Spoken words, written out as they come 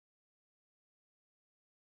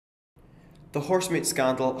The horsemeat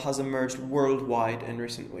scandal has emerged worldwide in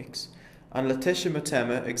recent weeks, and Letitia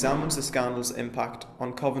Motema examines the scandal's impact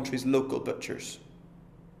on Coventry's local butchers.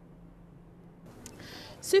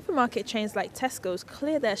 Supermarket chains like Tesco's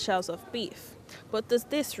clear their shelves of beef, but does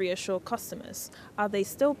this reassure customers? Are they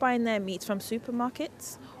still buying their meat from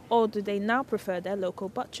supermarkets, or do they now prefer their local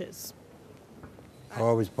butchers? I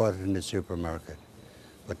always bought it in the supermarket,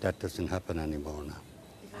 but that doesn't happen anymore now.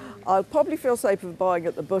 I'll probably feel safer buying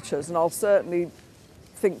at the butcher's, and I'll certainly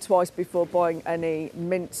think twice before buying any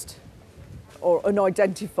minced or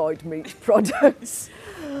unidentified meat products.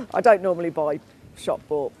 I don't normally buy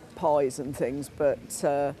shop-bought pies and things, but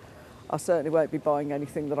I certainly won't be buying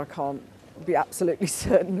anything that I can't be absolutely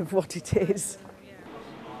certain of what it is.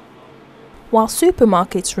 While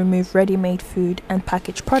supermarkets remove ready-made food and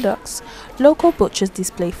packaged products, local butchers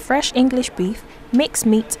display fresh English beef, mixed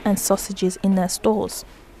meat and sausages in their stores.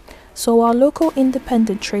 So are local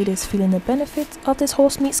independent traders feeling the benefits of this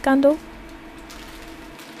horse meat scandal?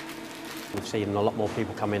 We've seen a lot more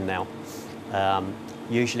people come in now.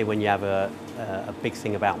 Usually when you have a big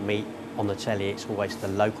thing about meat on the telly, it's always the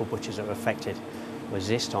local butchers that are affected, whereas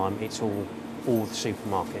this time it's all the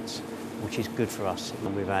supermarkets, which is good for us.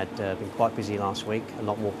 And we've been quite busy last week. A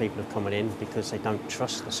lot more people have come in because they don't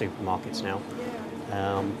trust the supermarkets now.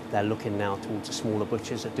 They're looking now towards the smaller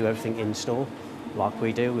butchers that do everything in store, like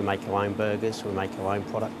we do. We make our own burgers, we make our own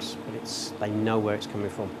products, but they know where it's coming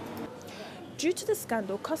from. Due to the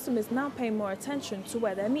scandal, customers now pay more attention to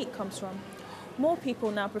where their meat comes from. More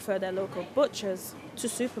people now prefer their local butchers to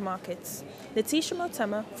supermarkets. Letitia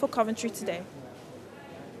Motema for Coventry Today.